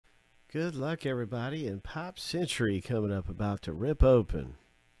Good luck, everybody, and Pop Century coming up, about to rip open.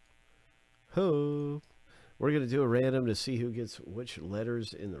 Ho! We're going to do a random to see who gets which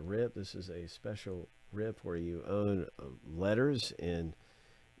letters in the rip. This is a special rip where you own letters, and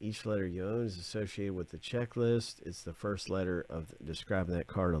each letter you own is associated with the checklist. It's the first letter of describing that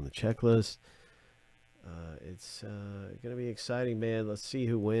card on the checklist. It's going to be exciting, man. Let's see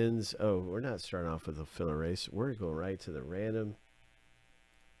who wins. Oh, we're not starting off with a filler race. We're going right to the random.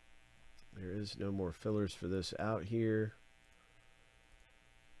 There is no more fillers for this out here.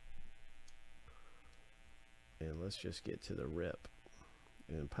 And let's just get to the rip.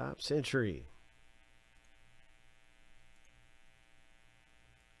 And Pop Century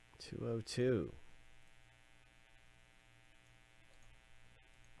 202.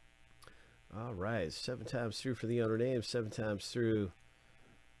 All right, 7 times through for the owner name, 7 times through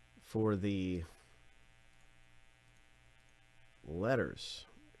for the letters.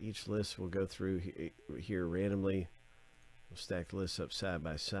 Each list will go through here randomly. We'll stack the lists up side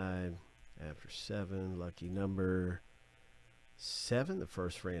by side. After 7, lucky number 7. The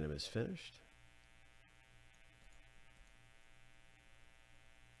first random is finished.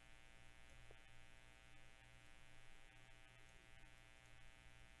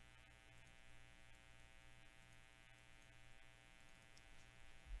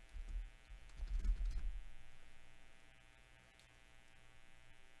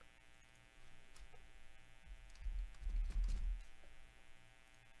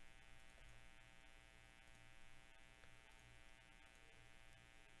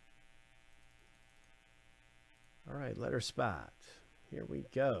 All right, letter spot. Here we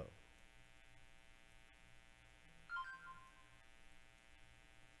go.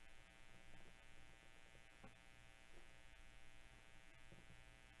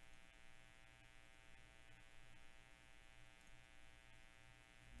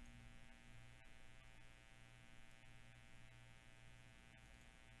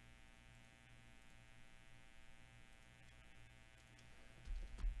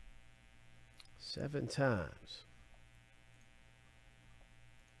 Seven times.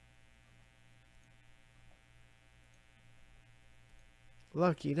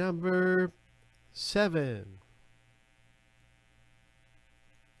 Lucky number 7.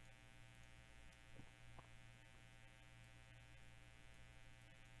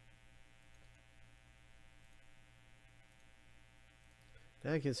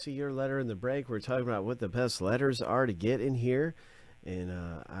 Now I can see your letter in the break. We're talking about what the best letters are to get in here. And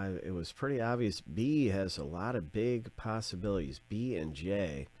it was pretty obvious B has a lot of big possibilities. B and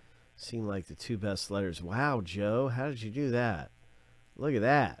J seem like the two best letters. Wow, Joe, how did you do that? Look at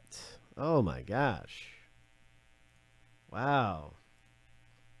that. Oh my gosh. Wow.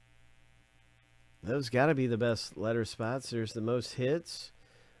 Those got to be the best letter spots. There's the most hits.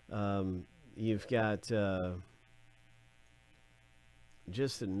 You've got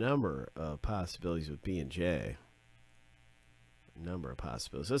just a number of possibilities with B and J. A number of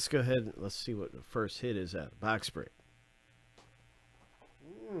possibilities. Let's go ahead and let's see what the first hit is at box break.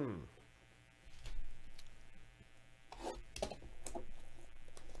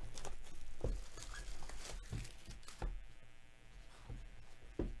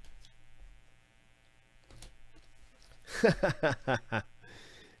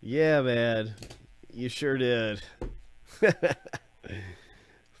 Yeah, man, you sure did.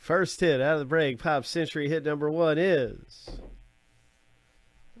 First hit out of the break, Pop Century hit number 1 is,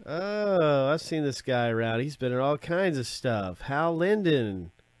 oh, I've seen this guy around. He's been in all kinds of stuff. Hal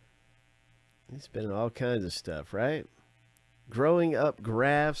Linden. He's been in all kinds of stuff, right? Growing Up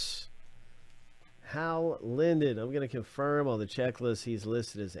Graphs. Hal Linden. I'm going to confirm on the checklist he's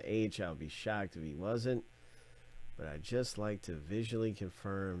listed as an H. I'll be shocked if he wasn't. But I just like to visually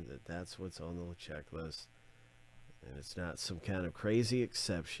confirm that that's what's on the checklist. And it's not some kind of crazy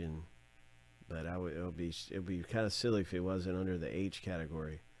exception. But it would be kind of silly if it wasn't under the H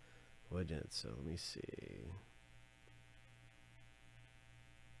category, wouldn't it? So let me see.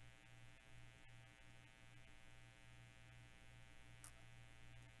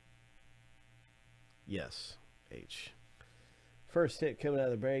 Yes, H. First hit coming out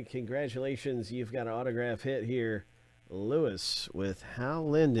of the break. Congratulations, you've got an autograph hit here. Lewis with Hal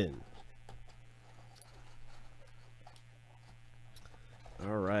Linden.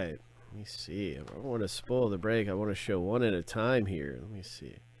 All right. Let me see. I don't want to spoil the break. I want to show one at a time here. Let me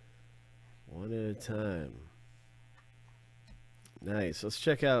see. One at a time. Nice. Let's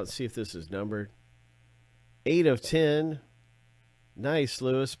check out, see if this is numbered. 8 of 10. Nice,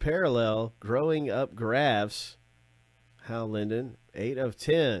 Lewis. Parallel. Growing Up Graphs. Hal Linden. 8 of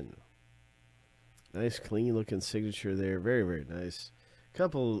 10. Nice, clean looking signature there. Very, very nice. A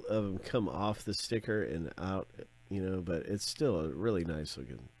couple of them come off the sticker and out, you know, but it's still a really nice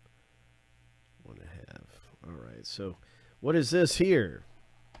looking one to have. All right, so what is this here?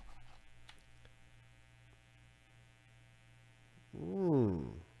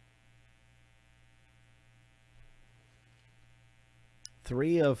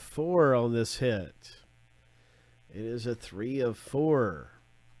 3 of 4 on this hit. It is a 3 of 4.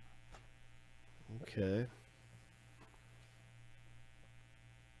 Okay.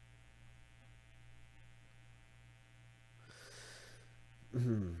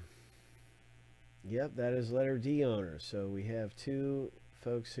 Yep, that is letter D on her. So we have 2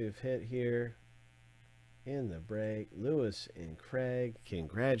 folks who've hit here in the break. Lewis and Craig,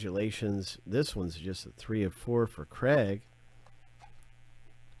 congratulations. This one's just a 3 of 4 for Craig.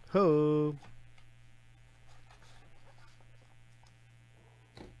 Ho!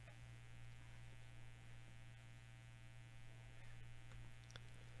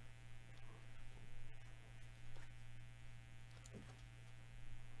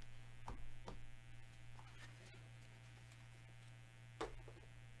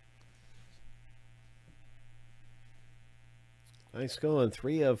 Nice going.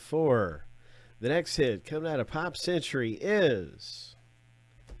 3 of 4. The next hit coming out of Pop Century is...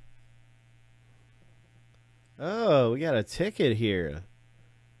 Oh, we got a ticket here.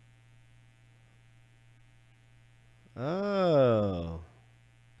 Oh.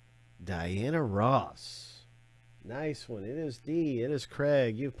 Diana Ross. Nice one. It is D. It is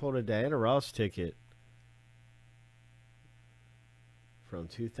Craig. You've pulled a Diana Ross ticket from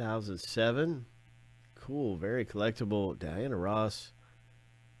 2007. Cool. Very collectible. Diana Ross.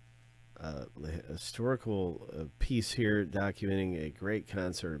 Historical piece here documenting a great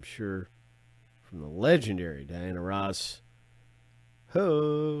concert, I'm sure, from the legendary Diana Ross.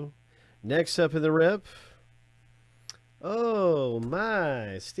 Ho! Next up in the rip. Oh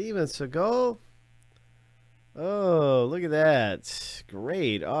my, Steven Seagal. Oh, look at that.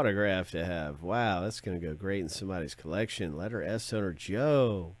 Great autograph to have. Wow, that's going to go great in somebody's collection. Letter S owner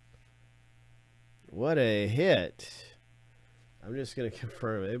Joe. What a hit. I'm just going to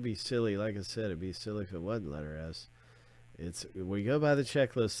confirm. It'd be silly, like I said, it'd be silly if it wasn't letter S. We go by the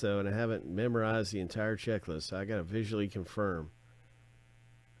checklist, though, and I haven't memorized the entire checklist, so I got to visually confirm.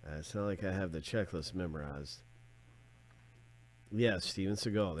 It's not like I have the checklist memorized. Yes, Steven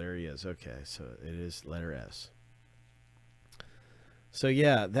Seagal. There he is. Okay, so it is letter S. So,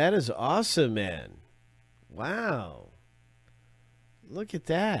 yeah, that is awesome, man. Wow. Look at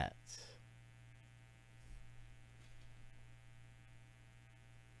that.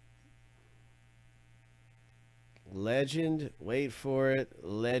 Legend, wait for it,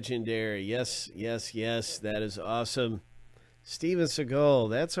 legendary. Yes, yes, yes, that is awesome. Steven Seagal,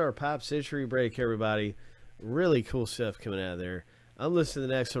 that's our Pop Century break, everybody. Really cool stuff coming out of there. I'm listening to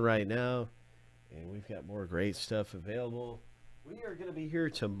the next one right now, and we've got more great stuff available. We are going to be here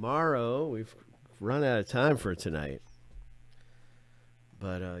tomorrow. We've run out of time for tonight.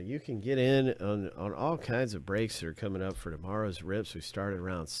 But you can get in on all kinds of breaks that are coming up for tomorrow's rips. We started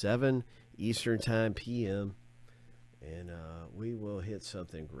around 7 Eastern Time p.m., and we will hit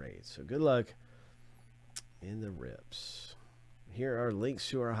something great. So good luck in the rips. Here are links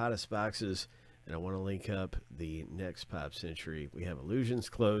to our hottest boxes, and I want to link up the next Pop Century. We have Illusions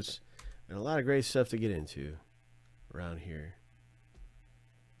close, and a lot of great stuff to get into around here.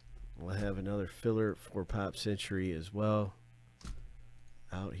 We'll have another filler for Pop Century as well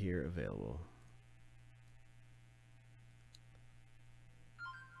out here available.